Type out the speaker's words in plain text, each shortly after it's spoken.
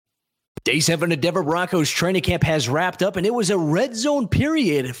Day 7 of Denver Broncos training camp has wrapped up, and it was a red zone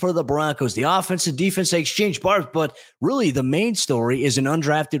period for the Broncos. The offense and defense exchanged bars, but really the main story is an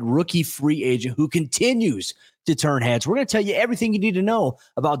undrafted rookie free agent who continues to turn heads. We're going to tell you everything you need to know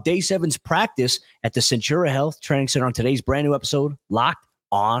about Day 7's practice at the Centura Health Training Center on today's brand new episode, Locked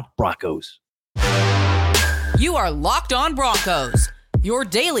on Broncos. You are Locked on Broncos, your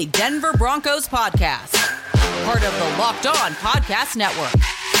daily Denver Broncos podcast. Part of the Locked on Podcast Network.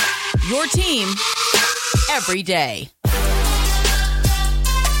 Your team every day.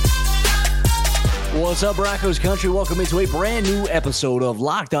 What's up, Broncos country? Welcome into a brand new episode of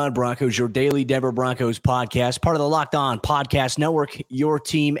Locked on Broncos, your daily Denver Broncos podcast, part of the Locked on Podcast Network, your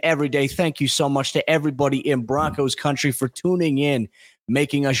team every day. Thank you so much to everybody in Broncos country for tuning in,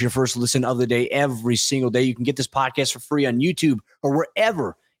 making us your first listen of the day every single day. You can get this podcast for free on YouTube or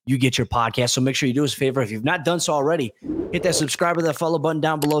wherever you get your podcast. So make sure you do us a favor. If you've not done so already, hit that subscribe or that follow button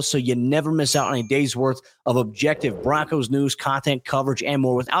down below so you never miss out on a day's worth of objective Broncos news, content, coverage, and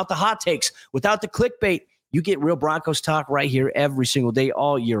more. Without the hot takes, without the clickbait, you get real Broncos talk right here every single day,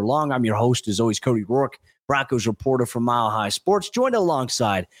 all year long. I'm your host, as always, Cody Rourke, Broncos reporter from Mile High Sports, joined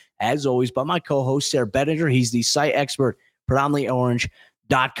alongside, as always, by my co-host, Sarah Bettinger. He's the site expert,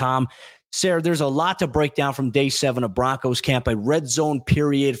 predominantlyorange.com. Sarah, there's a lot to break down from Day 7 of Broncos camp, a red zone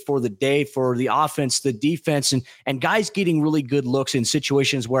period for the day for the offense, the defense, and guys getting really good looks in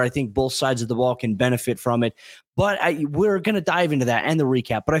situations where I think both sides of the ball can benefit from it. But we're going to dive into that and the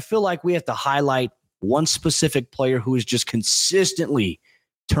recap. But I feel like we have to highlight one specific player who has just consistently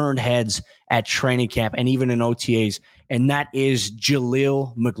turned heads at training camp and even in OTAs, and that is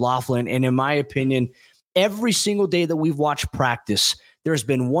Jaleel McLaughlin. And in my opinion, every single day that we've watched practice, there's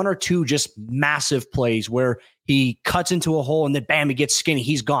been one or two just massive plays where he cuts into a hole and then bam, he gets skinny.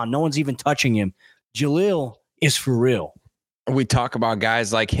 He's gone. No one's even touching him. Jaleel is for real. We talk about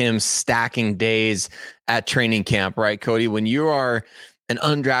guys like him stacking days at training camp, right, Cody? When you are an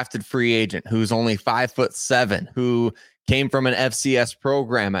undrafted free agent who's only 5'7", who came from an FCS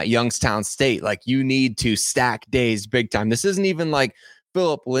program at Youngstown State, like you need to stack days big time. This isn't even like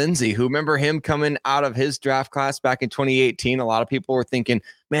Philip Lindsay, who remember him coming out of his draft class back in 2018. A lot of people were thinking,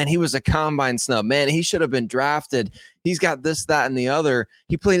 man, he was a combine snub. Man, he should have been drafted. He's got this, that, and the other.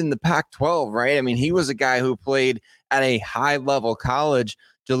 He played in the Pac-12, right? I mean, he was a guy who played at a high-level college.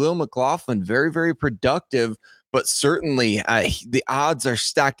 Jaleel McLaughlin, very, very productive, but certainly the odds are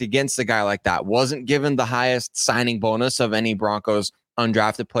stacked against a guy like that. Wasn't given the highest signing bonus of any Broncos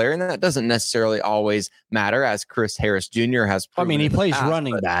undrafted player, and that doesn't necessarily always matter, as Chris Harris Jr. has proven. I mean, he plays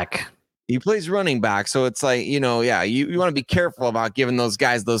running back. He plays running back, so it's like, you want to be careful about giving those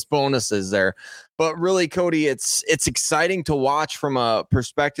guys those bonuses there. But really, Cody, it's exciting to watch from a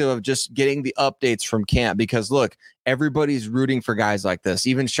perspective of just getting the updates from camp, because look, everybody's rooting for guys like this.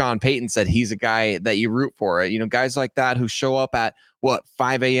 Even Sean Payton said he's a guy that you root for. Guys like that who show up at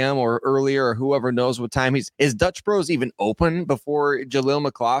 5 a.m. or earlier, or whoever knows what time is Dutch Bros even open before Jaleel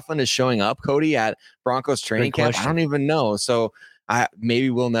McLaughlin is showing up, Cody, at Broncos training camp? I don't even know. So maybe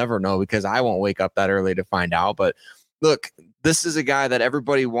we'll never know, because I won't wake up that early to find out. But look, this is a guy that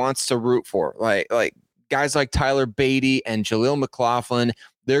everybody wants to root for. Like guys like Tyler Beatty and Jaleel McLaughlin,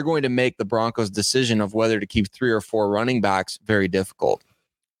 they're going to make the Broncos' decision of whether to keep 3 or 4 running backs very difficult.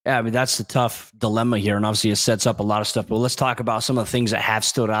 Yeah, I mean, that's the tough dilemma here, and obviously it sets up a lot of stuff. But let's talk about some of the things that have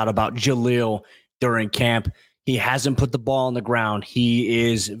stood out about Jaleel during camp. He hasn't put the ball on the ground. He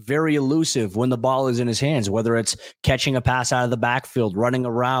is very elusive when the ball is in his hands, whether it's catching a pass out of the backfield, running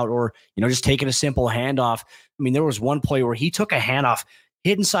a route, or just taking a simple handoff. I mean, there was one play where he took a handoff,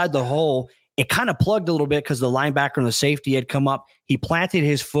 hit inside the hole. It kind of plugged a little bit because the linebacker and the safety had come up. He planted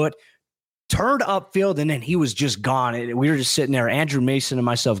his foot, turned upfield, and then he was just gone. We were just sitting there. Andrew Mason and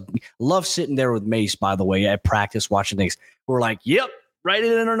myself love sitting there with Mace, by the way, at practice watching things. We're like, yep, write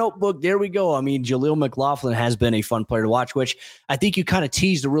it in our notebook. There we go. I mean, Jaleel McLaughlin has been a fun player to watch, which I think you kind of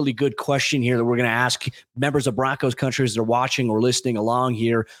teased a really good question here that we're going to ask members of Broncos country as they're watching or listening along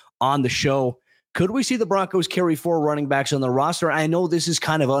here on the show. Could we see the Broncos carry 4 running backs on the roster? I know this is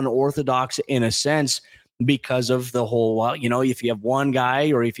kind of unorthodox in a sense because of the whole, if you have one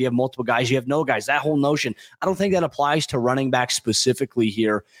guy or if you have multiple guys, you have no guys. That whole notion, I don't think that applies to running back specifically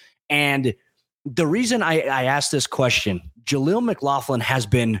here. And the reason I asked this question, Jaleel McLaughlin has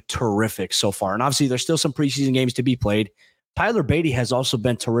been terrific so far. And obviously there's still some preseason games to be played. Tyler Beatty has also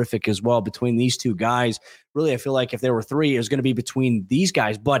been terrific as well between these two guys. Really, I feel like if there were 3, it was going to be between these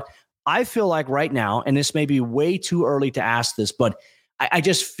guys. But I feel like right now, and this may be way too early to ask this, but I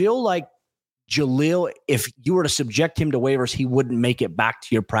just feel like Jaleel, if you were to subject him to waivers, he wouldn't make it back to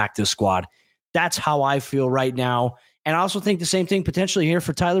your practice squad. That's how I feel right now. And I also think the same thing potentially here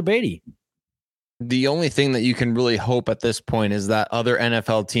for Tyler Beatty. The only thing that you can really hope at this point is that other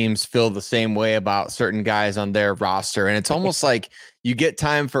NFL teams feel the same way about certain guys on their roster. And it's almost like you get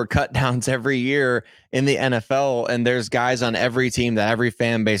time for cut downs every year in the NFL. And there's guys on every team that every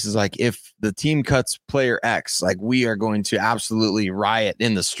fan base is like, if the team cuts player X, like we are going to absolutely riot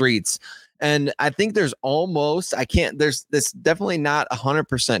in the streets. And I think there's this definitely not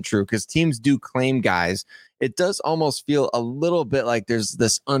 100% true because teams do claim guys. It does almost feel a little bit like there's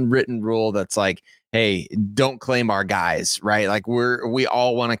this unwritten rule that's like, hey, don't claim our guys, right? Like we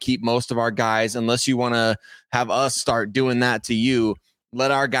all want to keep most of our guys unless you want to have us start doing that to you. Let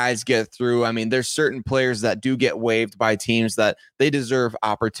our guys get through. I mean, there's certain players that do get waived by teams that they deserve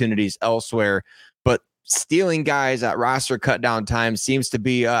opportunities elsewhere, but stealing guys at roster cut down time seems to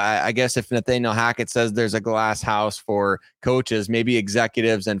be, I guess if Nathaniel Hackett says there's a glass house for coaches, maybe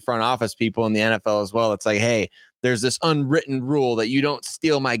executives and front office people in the NFL as well. It's like, hey, there's this unwritten rule that you don't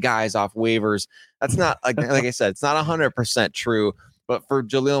steal my guys off waivers. That's not, like I said, it's not 100% true. But for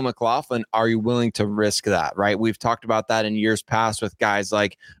Jaleel McLaughlin, are you willing to risk that, right? We've talked about that in years past with guys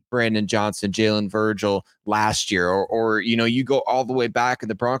like Brandon Johnson, Jalen Virgil last year, or you go all the way back,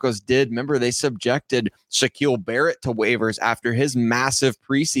 and the Broncos did. Remember, they subjected Shaquille Barrett to waivers after his massive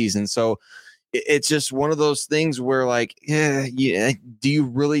preseason. So it's just one of those things where, like, do you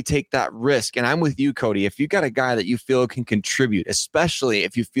really take that risk? And I'm with you, Cody. If you got a guy that you feel can contribute, especially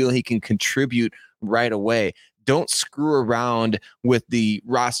if you feel he can contribute right away, don't screw around with the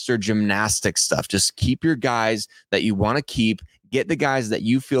roster gymnastics stuff. Just keep your guys that you want to keep. Get the guys that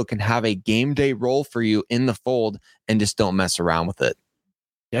you feel can have a game day role for you in the fold, and just don't mess around with it.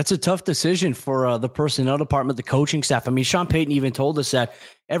 That's a tough decision for the personnel department, the coaching staff. I mean, Sean Payton even told us that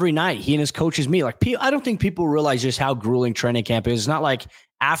every night he and his coaches meet. Like, I don't think people realize just how grueling training camp is. It's not like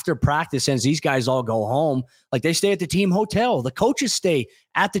after practice ends, these guys all go home. Like, they stay at the team hotel. The coaches stay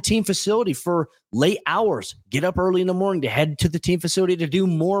at the team facility for late hours, get up early in the morning to head to the team facility to do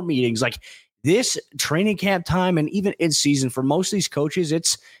more meetings. Like, this training camp time and even in season for most of these coaches,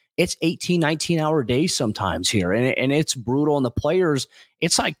 it's 18, 19-hour days sometimes here. And it's brutal. And the players,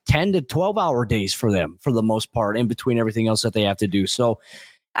 it's like 10 to 12-hour days for them for the most part, in between everything else that they have to do. So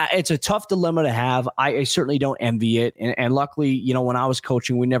it's a tough dilemma to have. I certainly don't envy it. And luckily, when I was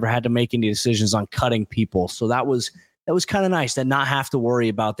coaching, we never had to make any decisions on cutting people. So that was kind of nice to not have to worry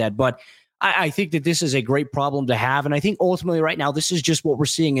about that. But I think that this is a great problem to have. And I think ultimately right now, this is just what we're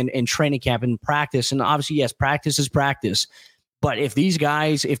seeing in training camp and practice. And obviously, yes, practice is practice. But if these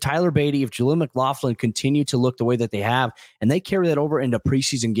guys, if Tyler Beatty, if Jaleel McLaughlin continue to look the way that they have, and they carry that over into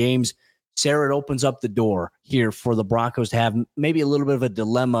preseason games, Sarah, it opens up the door here for the Broncos to have maybe a little bit of a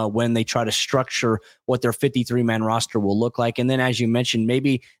dilemma when they try to structure what their 53-man roster will look like. And then, as you mentioned,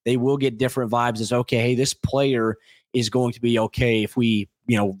 maybe they will get different vibes as, okay, hey, this player is going to be okay. If we,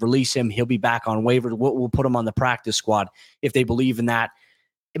 release him, he'll be back on waivers. We'll put him on the practice squad if they believe in that.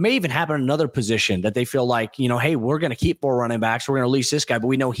 It may even happen in another position that they feel like, hey, we're going to keep 4 running backs. We're going to release this guy, but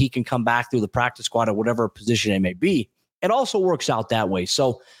we know he can come back through the practice squad at whatever position it may be. It also works out that way.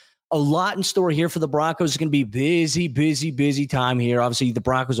 So a lot in store here for the Broncos. It's going to be busy time here. Obviously, the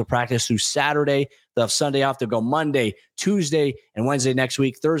Broncos will practice through Saturday. They'll have Sunday off. They'll go Monday, Tuesday, and Wednesday next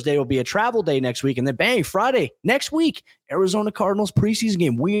week. Thursday will be a travel day next week. And then bang, Friday next week, Arizona Cardinals preseason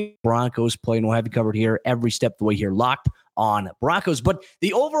game. We Broncos play, and we'll have you covered here every step of the way here. Locked on Broncos. But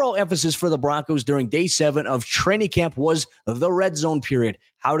the overall emphasis for the Broncos during day 7 of training camp was the red zone period.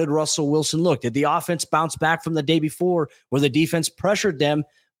 How did Russell Wilson look? Did the offense bounce back from the day before where the defense pressured them?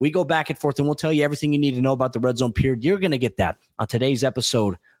 We go back and forth, and we'll tell you everything you need to know about the red zone period. You're going to get that on today's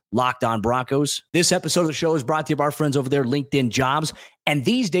episode, Locked on Broncos. This episode of the show is brought to you by our friends over there, LinkedIn Jobs. And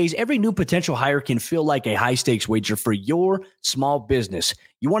these days, every new potential hire can feel like a high-stakes wager for your small business.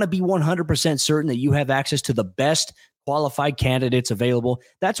 You want to be 100% certain that you have access to the best qualified candidates available.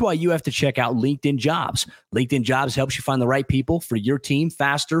 That's why you have to check out LinkedIn Jobs. LinkedIn Jobs helps you find the right people for your team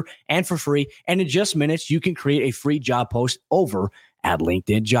faster and for free. And in just minutes, you can create a free job post over at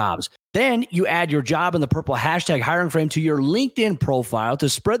LinkedIn Jobs. Then you add your job in the purple hashtag hiring frame to your LinkedIn profile to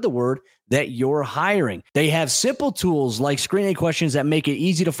spread the word that you're hiring. They have simple tools like screening questions that make it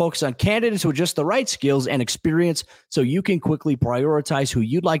easy to focus on candidates with just the right skills and experience so you can quickly prioritize who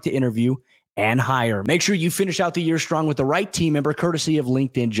you'd like to interview and hire. Make sure you finish out the year strong with the right team member courtesy of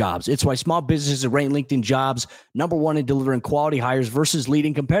LinkedIn Jobs. It's why small businesses rank LinkedIn Jobs #1 in delivering quality hires versus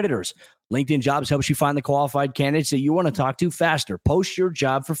leading competitors. LinkedIn Jobs helps you find the qualified candidates that you want to talk to faster. Post your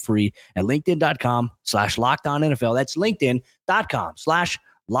job for free at linkedin.com/LockedOnNFL. That's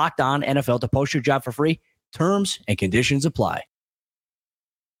linkedin.com/LockedOnNFL to post your job for free. Terms and conditions apply.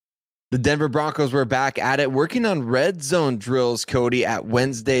 The Denver Broncos were back at it, working on red zone drills, Cody, at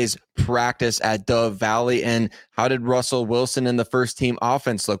Wednesday's practice at Dove Valley. And how did Russell Wilson and the first team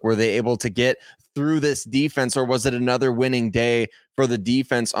offense look? Were they able to get through this defense, or was it another winning day for the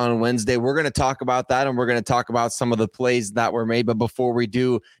defense on Wednesday? We're going to talk about that, and we're going to talk about some of the plays that were made. But before we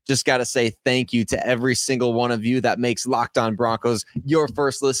do, just got to say thank you to every single one of you that makes Locked On Broncos your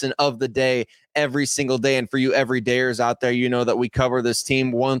first listen of the day every single day. And for you everydayers out there, you know that we cover this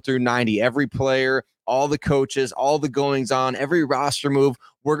team 1 through 90, every player, all the coaches, all the goings on, every roster move.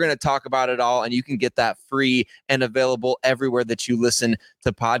 We're going to talk about it all, and you can get that free and available everywhere that you listen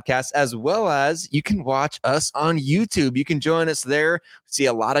to podcasts, as well as you can watch us on YouTube. You can join us there. See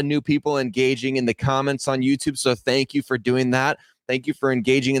a lot of new people engaging in the comments on YouTube, so thank you for doing that. Thank you for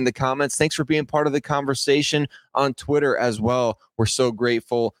engaging in the comments. Thanks for being part of the conversation on Twitter as well. We're so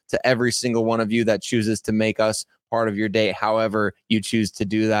grateful to every single one of you that chooses to make us part of your day, however you choose to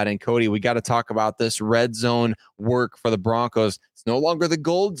do that. And Cody, we got to talk about this red zone work for the Broncos. It's no longer the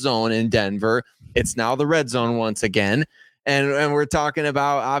gold zone in Denver. It's now the red zone once again. And we're talking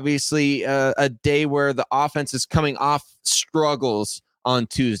about, obviously, a day where the offense is coming off struggles on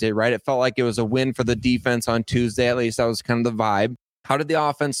Tuesday, right? It felt like it was a win for the defense on Tuesday. At least that was kind of the vibe. How did the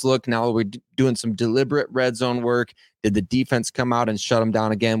offense look? Now we're doing some deliberate red zone work. Did the defense come out and shut them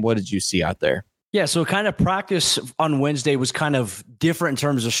down again? What did you see out there? Yeah, so kind of practice on Wednesday was kind of different in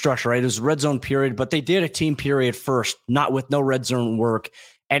terms of structure, right? It was red zone period, but they did a team period first, not with no red zone work.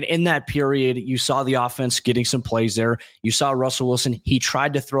 And in that period, you saw the offense getting some plays there. You saw Russell Wilson. He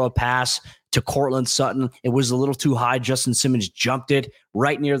tried to throw a pass to Cortland Sutton. It was a little too high. Justin Simmons jumped it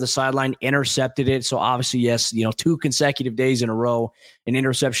right near the sideline, intercepted it. So obviously, yes, 2 consecutive days in a row, an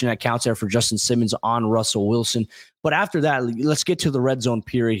interception that counts there for Justin Simmons on Russell Wilson. But after that, let's get to the red zone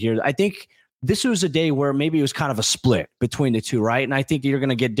period here. I think this was a day where maybe it was kind of a split between the two, right? And I think you're going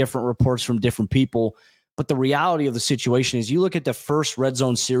to get different reports from different people. But the reality of the situation is you look at the first red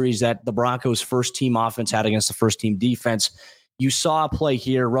zone series that the Broncos' first team offense had against the first team defense. You saw a play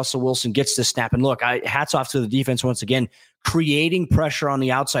here. Russell Wilson gets the snap. And look, hats off to the defense once again, creating pressure on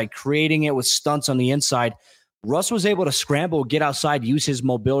the outside, creating it with stunts on the inside. Russ was able to scramble, get outside, use his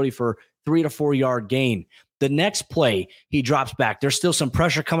mobility for 3 to 4 yard gain. The next play, he drops back. There's still some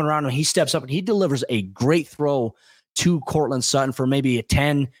pressure coming around him. He steps up and he delivers a great throw to Cortland Sutton for maybe a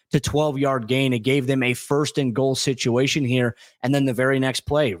 10 to 12 yard gain. It gave them a 1st and goal situation here. And then the very next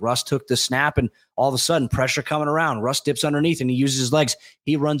play, Russ took the snap and all of a sudden pressure coming around. Russ dips underneath and he uses his legs.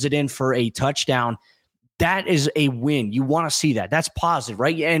 He runs it in for a touchdown. That is a win. You want to see that. That's positive,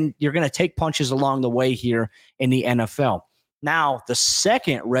 right? And you're going to take punches along the way here in the NFL. Now, the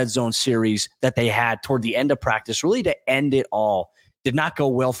second red zone series that they had toward the end of practice, really to end it all, did not go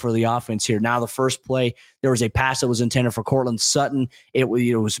well for the offense here. Now, the first play, there was a pass that was intended for Cortland Sutton. It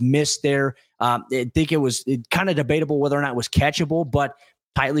was missed there. I think it was kind of debatable whether or not it was catchable, but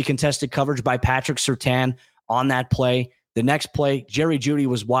tightly contested coverage by Patrick Surtain on that play. The next play, Jerry Jeudy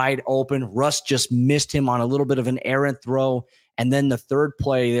was wide open. Russ just missed him on a little bit of an errant throw. And then the third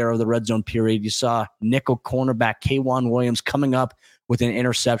play there of the red zone period, you saw nickel cornerback K'Wan Williams coming up with an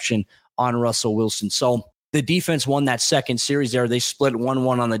interception on Russell Wilson. So the defense won that second series there. They split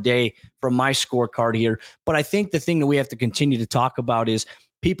 1-1 on the day from my scorecard here. But I think the thing that we have to continue to talk about is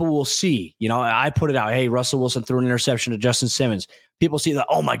people will see, I put it out, hey, Russell Wilson threw an interception to Justin Simmons. People see that,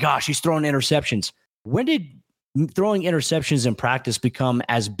 oh my gosh, he's throwing interceptions. When did throwing interceptions in practice become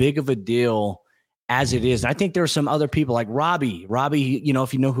as big of a deal as it is? And I think there are some other people like Robbie, if you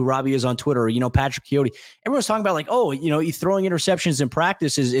know who Robbie is on Twitter, or, Patrick Chiotti. Everyone's talking about you throwing interceptions in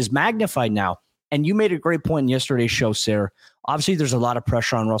practice is magnified now. And you made a great point in yesterday's show, Sarah. Obviously, there's a lot of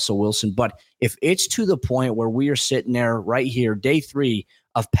pressure on Russell Wilson, but if it's to the point where we are sitting there right here, day 3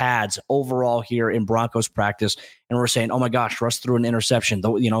 of pads overall here in Broncos practice, and we're saying, oh my gosh, Russ threw an interception,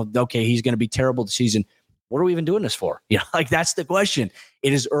 okay, he's going to be terrible this season. What are we even doing this for? That's the question.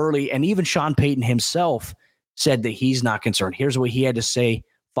 It is early. And even Sean Payton himself said that he's not concerned. Here's what he had to say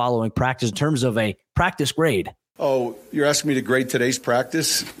following practice in terms of a practice grade. Oh, you're asking me to grade today's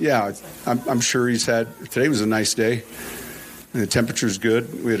practice? Yeah, I'm sure today was a nice day. And the temperature's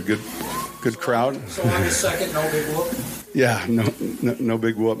good. We had a good crowd. So on the second, no big whoop? Yeah, no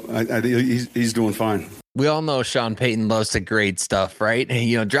big whoop. He's doing fine. We all know Sean Payton loves to grade stuff, right?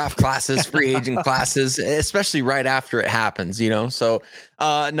 Draft classes, free agent classes, especially right after it happens, So,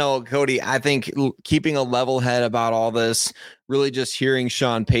 no, Cody, I think keeping a level head about all this, really just hearing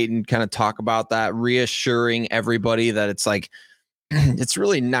Sean Payton kind of talk about that, reassuring everybody that it's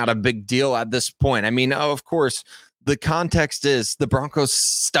really not a big deal at this point. I mean, of course, the context is the Broncos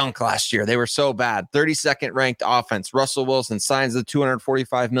stunk last year. They were so bad. 32nd ranked offense. Russell Wilson signs the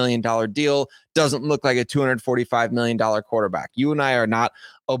 $245 million deal. Doesn't look like a $245 million quarterback. You and I are not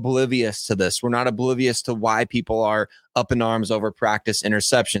oblivious to this. We're not oblivious to why people are up in arms over practice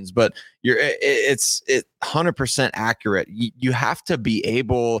interceptions, but it's 100% accurate. You have to be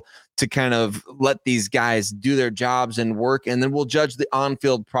able to kind of let these guys do their jobs and work, and then we'll judge the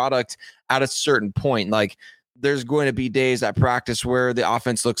on-field product at a certain point. Like, there's going to be days at practice where the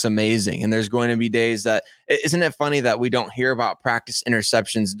offense looks amazing. And there's going to be days that, isn't it funny that we don't hear about practice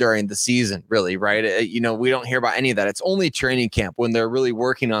interceptions during the season, really, right? We don't hear about any of that. It's only training camp when they're really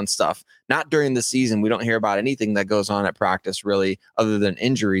working on stuff. Not during the season. We don't hear about anything that goes on at practice, really, other than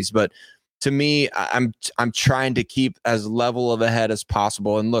injuries. But to me, I'm trying to keep as level of a head as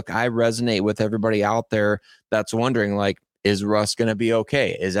possible. And look, I resonate with everybody out there that's wondering, like, is Russ going to be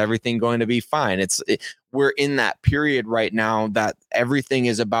okay? Is everything going to be fine? We're in that period right now that everything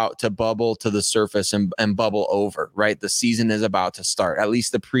is about to bubble to the surface and bubble over, right? The season is about to start. At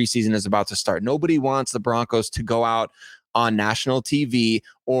least the preseason is about to start. Nobody wants the Broncos to go out on national TV,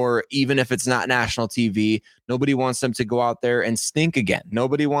 or even if it's not national TV, nobody wants them to go out there and stink again.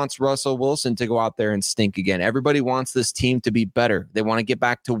 Nobody wants Russell Wilson to go out there and stink again. Everybody wants this team to be better. They want to get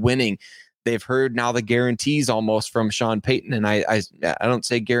back to winning. They've heard now the guarantees almost from Sean Payton, and I don't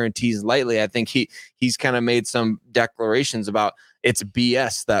say guarantees lightly. I think he's kind of made some declarations about it's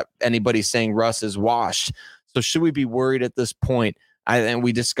BS that anybody's saying Russ is washed. So should we be worried at this point? And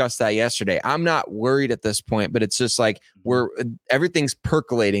we discussed that yesterday. I'm not worried at this point, but it's just like everything's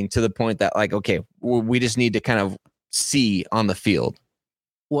percolating to the point that, like, okay, we just need to kind of see on the field.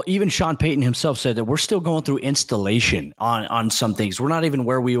 Well, even Sean Payton himself said that we're still going through installation on some things. We're not even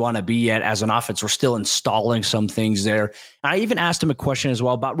where we want to be yet as an offense. We're still installing some things there. And I even asked him a question as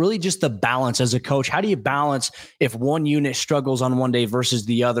well about really just the balance as a coach. How do you balance if one unit struggles on one day versus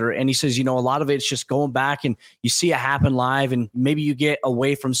the other? And he says, a lot of it's just going back and you see it happen live, and maybe you get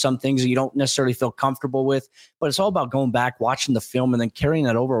away from some things that you don't necessarily feel comfortable with. But it's all about going back, watching the film, and then carrying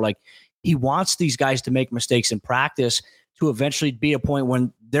that over. Like, he wants these guys to make mistakes in practice to eventually be a point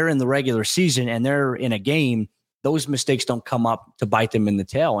when they're in the regular season and they're in a game, those mistakes don't come up to bite them in the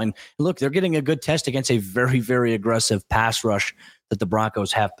tail. And look, they're getting a good test against a very, very aggressive pass rush that the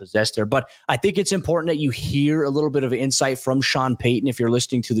Broncos have possessed there. But I think it's important that you hear a little bit of insight from Sean Payton if you're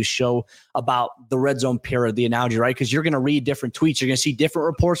listening to the show about the red zone period, the analogy, right? Because you're going to read different tweets. You're going to see different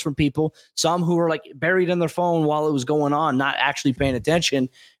reports from people, some who are like buried in their phone while it was going on, not actually paying attention.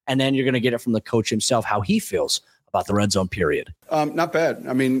 And then you're going to get it from the coach himself, how he feels about the red zone period. Not bad.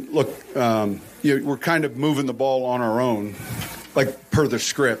 I mean, look, we're kind of moving the ball on our own, like per the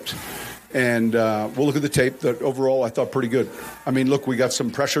script. And we'll look at the tape. That overall, I thought pretty good. I mean, look, we got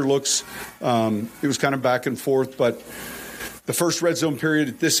some pressure looks. It was kind of back and forth, but the first red zone period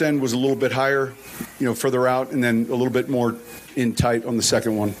at this end was a little bit higher, further out, and then a little bit more in tight on the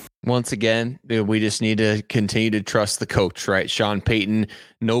second one. Once again, we just need to continue to trust the coach, right? Sean Payton,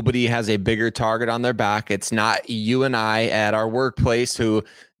 nobody has a bigger target on their back. It's not you and I at our workplace who,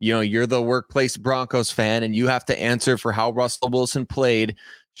 you're the workplace Broncos fan and you have to answer for how Russell Wilson played.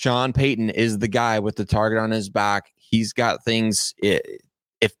 Sean Payton is the guy with the target on his back. He's got things.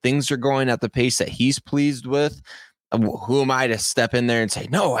 If things are going at the pace that he's pleased with, who am I to step in there and say,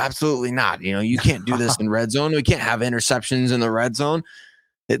 no, absolutely not. You can't do this in red zone. We can't have interceptions in the red zone.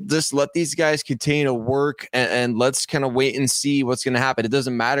 Just let these guys continue to work and let's kind of wait and see what's going to happen. It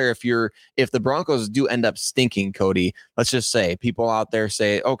doesn't matter if the Broncos do end up stinking, Cody. Let's just say people out there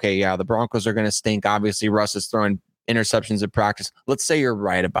say, okay, yeah, the Broncos are going to stink. Obviously, Russ is throwing interceptions in practice. Let's say you're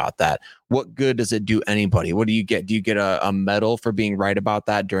right about that. What good does it do anybody? What do you get? Do you get a medal for being right about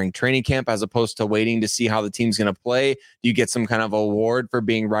that during training camp as opposed to waiting to see how the team's going to play? Do you get some kind of award for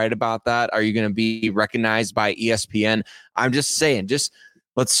being right about that? Are you going to be recognized by ESPN? I'm just saying,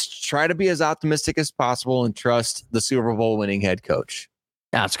 let's try to be as optimistic as possible and trust the Super Bowl winning head coach.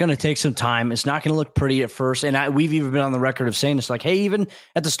 Yeah, it's going to take some time. It's not going to look pretty at first. And we've even been on the record of saying it's like, hey, even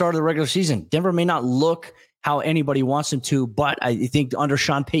at the start of the regular season, Denver may not look how anybody wants them to, but I think under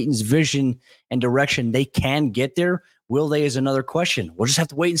Sean Payton's vision and direction, they can get there. Will they is another question. We'll just have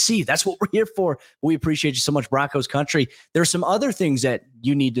to wait and see. That's what we're here for. We appreciate you so much, Broncos country. There's some other things that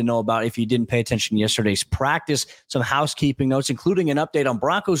you need to know about if you didn't pay attention to yesterday's practice, some housekeeping notes, including an update on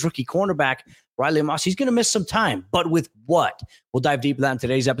Broncos rookie cornerback Riley Moss. He's going to miss some time, but with what? We'll dive deep into that in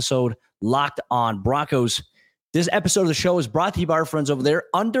today's episode, Locked on Broncos. This episode of the show is brought to you by our friends over there,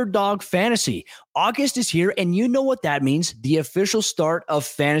 Underdog Fantasy. August is here, and you know what that means. The official start of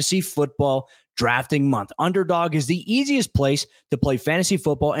fantasy football drafting month. Underdog is the easiest place to play fantasy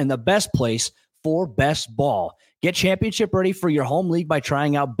football and the best place for best ball. Get championship ready for your home league by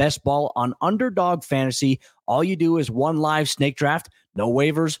trying out best ball on Underdog Fantasy. All you do is one live snake draft, no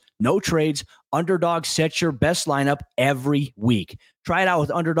waivers, no trades. Underdog sets your best lineup every week. Try it out with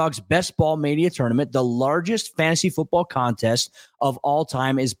Underdog's Best Ball Mania Tournament. The largest fantasy football contest of all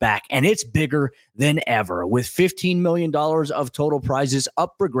time is back, and it's bigger than ever, with $15 million of total prizes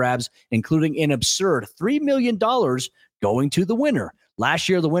up for grabs, including an absurd $3 million going to the winner. Last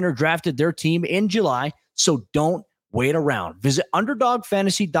year, the winner drafted their team in July, so don't wait around. Visit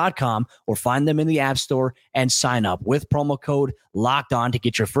UnderdogFantasy.com or find them in the App Store and sign up with promo code Locked On to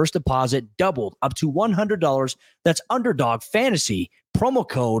get your first deposit doubled up to $100. That's Underdog Fantasy, promo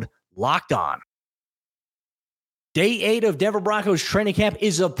code Locked On. Day 8 of Denver Broncos training camp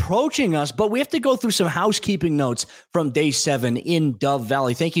is approaching us, but we have to go through some housekeeping notes from day 7 in Dove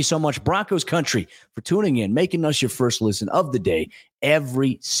Valley. Thank you so much, Broncos Country, for tuning in, making us your first listen of the day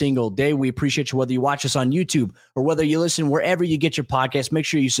every single day. We appreciate you, whether you watch us on YouTube or whether you listen wherever you get your podcast. Make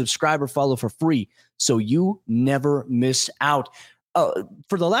sure you subscribe or follow for free so you never miss out.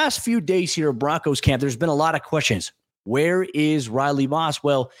 For the last few days here at Broncos camp, there's been a lot of questions. Where is Riley Moss?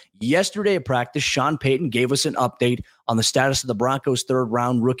 Well, yesterday at practice, Sean Payton gave us an update on the status of the Broncos'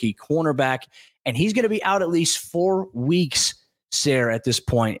 third-round rookie cornerback, and he's going to be out at least 4 weeks, Sarah, at this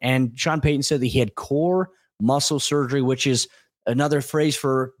point. And Sean Payton said that he had core muscle surgery, which is another phrase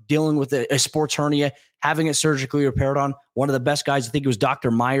for dealing with a sports hernia, having it surgically repaired on. One of the best guys, I think it was Dr.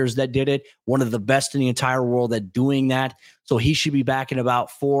 Myers that did it, one of the best in the entire world at doing that. So he should be back in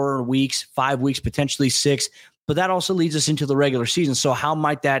about 4 weeks, 5 weeks, potentially 6. But that also leads us into the regular season. So how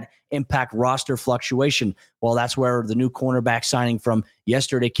might that impact roster fluctuation? Well, that's where the new cornerback signing from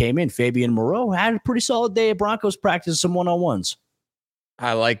yesterday came in. Fabian Moreau had a pretty solid day at Broncos practice, some one-on-ones.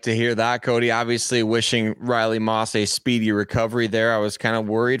 I like to hear that, Cody. Obviously, wishing Riley Moss a speedy recovery there. I was kind of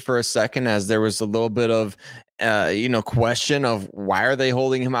worried for a second as there was a little bit of, question of why are they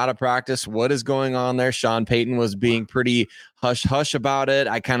holding him out of practice? What is going on there? Sean Payton was being pretty hush-hush about it.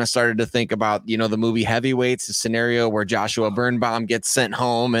 I kind of started to think about, the movie Heavyweights, a scenario where Joshua Birnbaum gets sent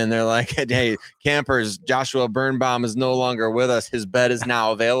home and they're like, hey, campers, Joshua Birnbaum is no longer with us. His bed is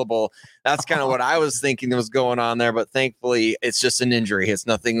now available. That's kind of what I was thinking was going on there, but thankfully it's just an injury. It's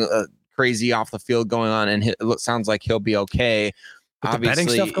nothing crazy off the field going on, and it sounds like he'll be okay. With the betting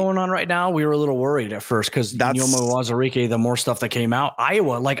stuff going on right now, we were a little worried at first because Yoma Wazarike, the more stuff that came out.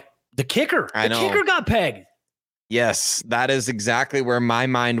 Iowa, like the kicker got pegged. Yes, that is exactly where my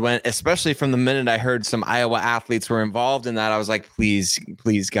mind went, especially from the minute I heard some Iowa athletes were involved in that. I was like, please,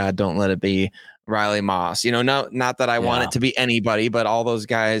 God, don't let it be Riley Moss. Not that I want it to be anybody, but all those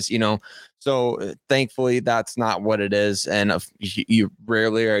guys, So thankfully, that's not what it is. And you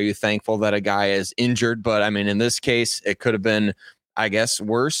rarely are you thankful that a guy is injured. But I mean, in this case, it could have been, I guess,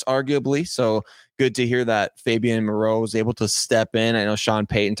 worse, arguably. So good to hear that Fabian Moreau was able to step in. I know Sean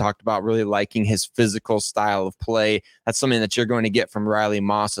Payton talked about really liking his physical style of play. That's something that you're going to get from Riley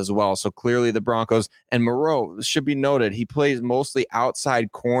Moss as well. So clearly the Broncos, and Moreau, should be noted, he plays mostly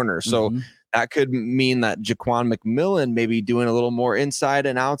outside corner. So that could mean that Jaquan McMillan may be doing a little more inside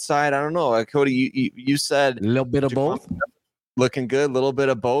and outside. I don't know. Cody, you said a little bit of both. Looking good, a little bit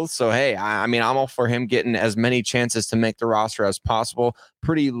of both. So, hey, I mean, I'm all for him getting as many chances to make the roster as possible.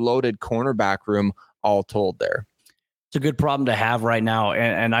 Pretty loaded cornerback room, all told there. It's a good problem to have right now.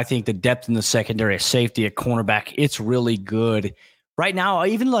 And I think the depth in the secondary, safety at cornerback, it's really good. Right now,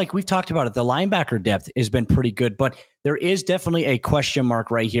 even like we've talked about it, the linebacker depth has been pretty good, but there is definitely a question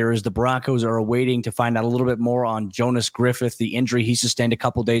mark right here as the Broncos are waiting to find out a little bit more on Jonas Griffith, the injury he sustained a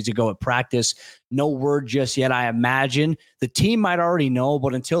couple days ago at practice. No word just yet. I imagine the team might already know,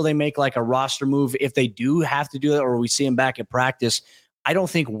 but until they make like a roster move, if they do have to do that or we see him back at practice, I don't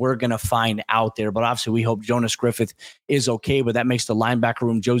think we're going to find out there. But obviously we hope Jonas Griffith is okay, but that makes the linebacker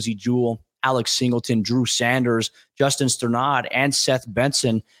room Josie Jewell, Alex Singleton, Drew Sanders, Justin Sternad, and Seth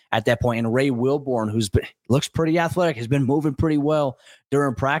Benson at that point, and Ray Wilborn, looks pretty athletic, has been moving pretty well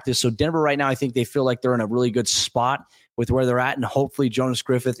during practice. So Denver right now, I think they feel like they're in a really good spot with where they're at, and hopefully Jonas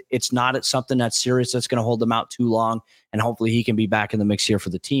Griffith, it's not something that's serious that's going to hold them out too long, and hopefully he can be back in the mix here for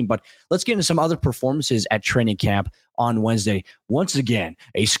the team. But let's get into some other performances at training camp on Wednesday. Once again,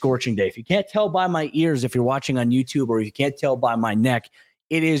 a scorching day. If you can't tell by my ears, if you're watching on YouTube, or if you can't tell by my neck,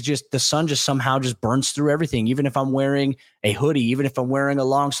 it is just the sun just somehow just burns through everything. Even if I'm wearing a hoodie, even if I'm wearing a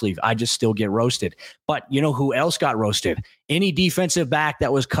long sleeve, I just still get roasted. But you know who else got roasted? Any defensive back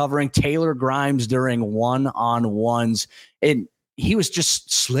that was covering Taylor Grimes during one-on-ones. And he was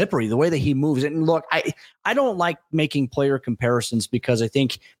just slippery the way that he moves. And look, I don't like making player comparisons because I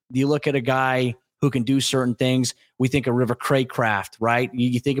think you look at a guy who can do certain things. We think of River Craycraft, right?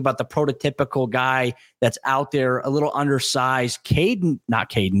 You think about the prototypical guy that's out there, a little undersized. Taylor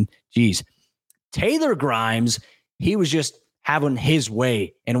Grimes, he was just having his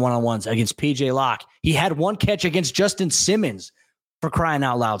way in one-on-ones against PJ Locke. He had one catch against Justin Simmons, for crying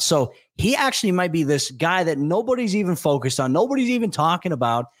out loud. So he actually might be this guy that nobody's even focused on, nobody's even talking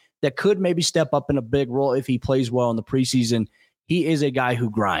about, that could maybe step up in a big role if he plays well in the preseason. He is a guy who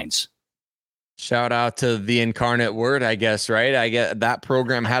grinds. Shout out to the Incarnate Word, I guess, right? I get that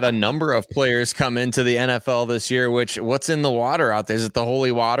program had a number of players come into the NFL this year, what's in the water out there? Is it the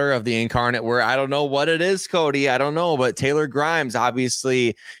holy water of the Incarnate Word? I don't know what it is, Cody. I don't know, but Taylor Grimes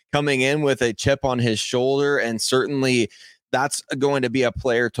obviously coming in with a chip on his shoulder, and certainly that's going to be a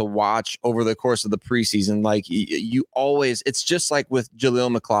player to watch over the course of the preseason. Like you always, it's just like with Jaleel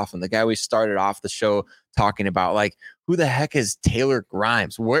McLaughlin, the guy we started off the show talking about, like, who the heck is Taylor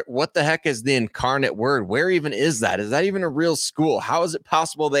Grimes? What the heck is the Incarnate Word? Where even is that? Is that even a real school? How is it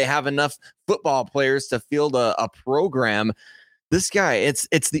possible they have enough football players to field a program? This guy, it's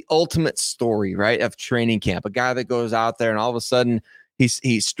the ultimate story, right, of training camp. A guy that goes out there and all of a sudden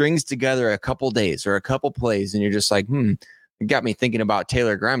he strings together a couple days or a couple plays, and you're just like, it got me thinking about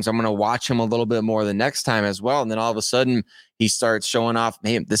Taylor Grimes. I'm going to watch him a little bit more the next time as well. And then all of a sudden he starts showing off,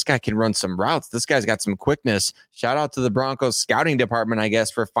 man, this guy can run some routes. This guy's got some quickness. Shout out to the Broncos scouting department, I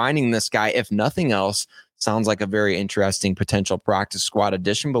guess, for finding this guy. If nothing else, sounds like a very interesting potential practice squad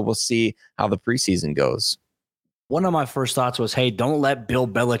addition, but we'll see how the preseason goes. One of my first thoughts was, hey, don't let Bill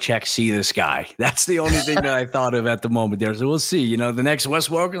Belichick see this guy. That's the only thing that I thought of at the moment there. So we'll see. The next Wes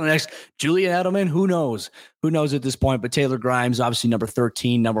Welker, the next Julian Edelman, who knows? Who knows at this point? But Taylor Grimes, obviously number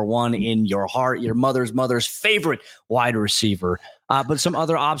 13, number 1 in your heart, your mother's favorite wide receiver. But some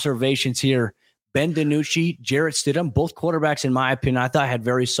other observations here. Ben DiNucci, Jarrett Stidham, both quarterbacks, in my opinion, I thought had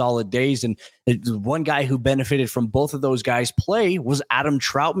very solid days. And one guy who benefited from both of those guys' play was Adam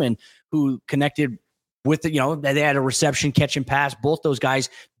Troutman, who connected with they had a reception, catch and pass, both those guys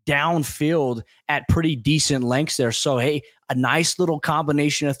downfield at pretty decent lengths there. So, hey, a nice little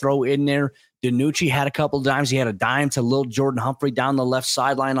combination to throw in there. DiNucci had a couple of dimes. He had a dime to Lil Jordan Humphrey down the left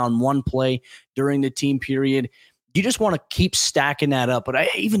sideline on one play during the team period. You just want to keep stacking that up.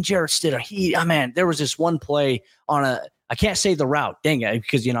 But even Jarrett Stidham, there was this one play on I can't say the route, dang it,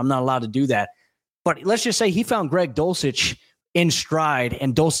 because, I'm not allowed to do that. But let's just say he found Greg Dulcich in stride,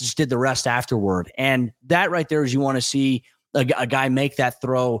 and Dulcich did the rest afterward. And that right there is you want to see a guy make that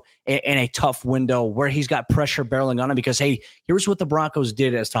throw in a tough window where he's got pressure barreling on him, because, hey, here's what the Broncos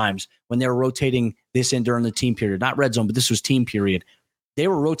did at times when they were rotating this in during the team period. Not red zone, but this was team period. They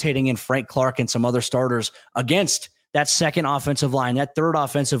were rotating in Frank Clark and some other starters against that second offensive line, that third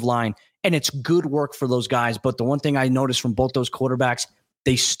offensive line, and it's good work for those guys. But the one thing I noticed from both those quarterbacks,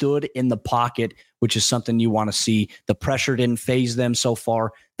 they stood in the pocket, which is something you want to see. The pressure didn't phase them so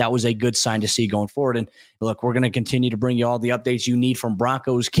far. That was a good sign to see going forward. And look, we're going to continue to bring you all the updates you need from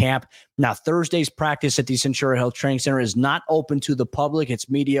Broncos camp. Now, Thursday's practice at the Centura Health Training Center is not open to the public. It's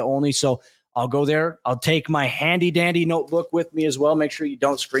media only. So I'll go there. I'll take my handy dandy notebook with me as well. Make sure you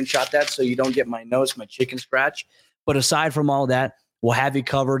don't screenshot that so you don't get my notes, my chicken scratch. But aside from all that, we'll have you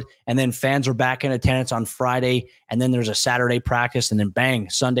covered. And then fans are back in attendance on Friday. And then there's a Saturday practice. And then bang,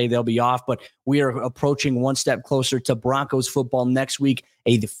 Sunday they'll be off. But we are approaching one step closer to Broncos football next week,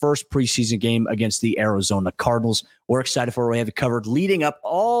 the first preseason game against the Arizona Cardinals. We're excited for it. We have it covered leading up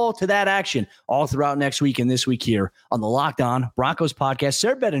all to that action all throughout next week and this week here on the Locked On Broncos podcast.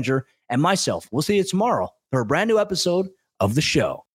 Sarah Bettinger and myself, we'll see you tomorrow for a brand new episode of the show.